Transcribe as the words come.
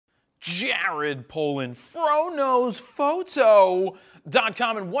Jared Polin,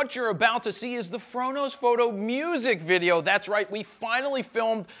 FroKnowsPhoto.com, and what you're about to see is the FroKnowsPhoto music video. That's right, we finally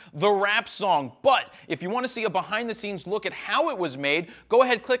filmed the rap song. But if you want to see a behind-the-scenes look at how it was made, go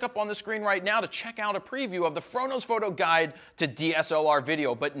ahead, click up on the screen right now to check out a preview of the FroKnowsPhoto Guide to DSLR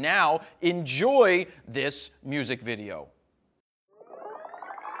video. But now, enjoy this music video.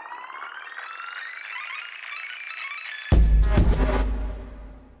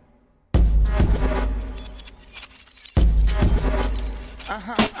 I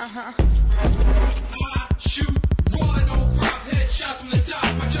shoot raw, no crop, headshots from the top.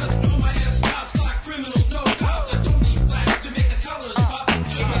 I just know my ass stops like criminals, no cops. I don't need flash to make the colors pop.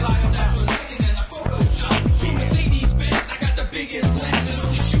 Just rely on natural lighting and the Photoshop. So Mercedes Benz, I got the biggest lens and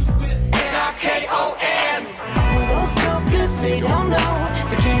only shoot with NIKON. All those jokers, they don't know.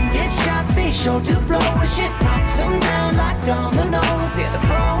 The candid shots, they sure do blow. A shit knocks them down like dominoes. Yeah, the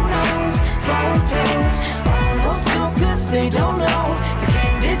Photos. All those jokers, they don't know. The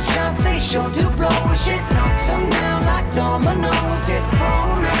candid shots, they sure do blow. A shit knocks them down like dominoes. Yeah, the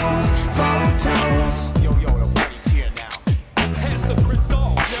Photos. Yo, nobody's here now. Pass the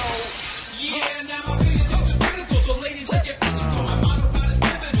crystal, yo. Yeah, now my opinions are critical, so ladies, let's get physical. My motto about is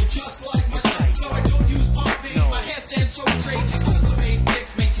pivotal, just like my sight. No, I don't use pumping, my hair stands so straight. Because the main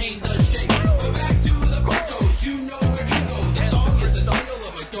dicks maintain the shape. But back to the photos, you know where to go. The song is the title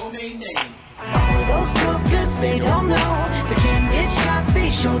of my domain name. All those jokers, they don't know. The candid shots, they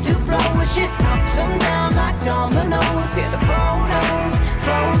sure do blow. A shit knocks them down like dominoes. Yeah, the Photos.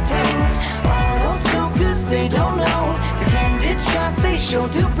 All those jokers, they don't know. The candid shots, they sure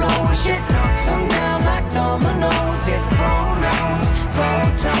do blow. A shit knocks them down like dominoes. Yeah, the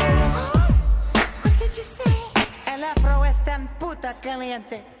Photos. What did you say? El afro es tan puta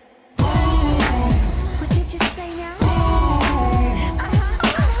caliente. What did you say now?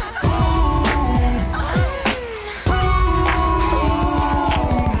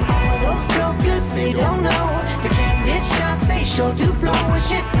 They don't know. The candid shots, they sure do blow. A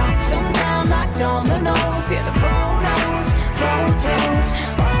shit knocks them down like dominoes. Yeah, the Photos.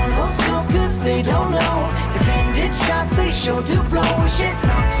 All those jokers, they don't know. The candid shots, they sure do blow. A shit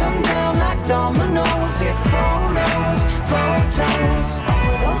knocks them down like dominoes. Yeah, the Photos.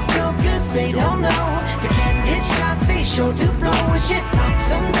 All those jokers, they don't know. The candid shots, they sure do blow. A shit knocks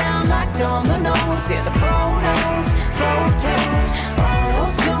them down like dominoes. Yeah, the Photos. All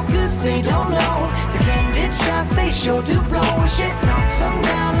those jokers, they don't know. The candid shots, they sure do blow. A shit knocks them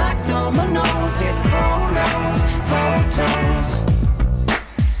down like dominoes. Yeah, the Photos.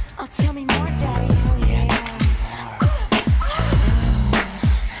 Oh, tell me more, Daddy. Oh, yeah.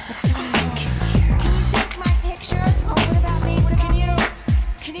 Tell me more. Can you take my picture? Oh, what about me?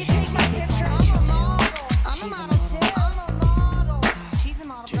 Can you take my picture? I'm a model too. I'm a model. She's a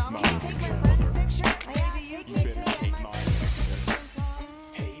model. Can you take my friend's picture? Maybe you take it.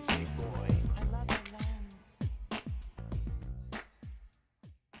 Hey, big boy. I love your lens.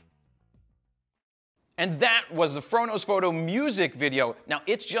 And that was the FroKnowsPhoto music video. Now,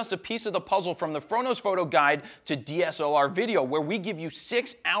 it's just a piece of the puzzle from the FroKnowsPhoto Guide to DSLR video, where we give you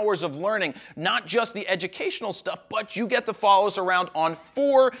 6 hours of learning, not just the educational stuff, but you get to follow us around on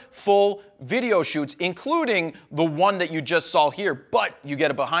 4 full video shoots, including the one that you just saw here. But you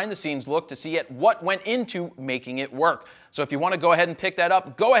get a behind-the-scenes look to see at what went into making it work. So if you want to go ahead and pick that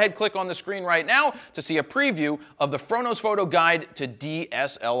up, go ahead, click on the screen right now to see a preview of the FroKnowsPhoto Guide to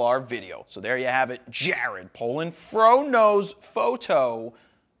DSLR video. So there you have it, Jared Polin,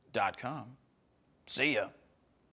 FroKnowsPhoto.com. See ya.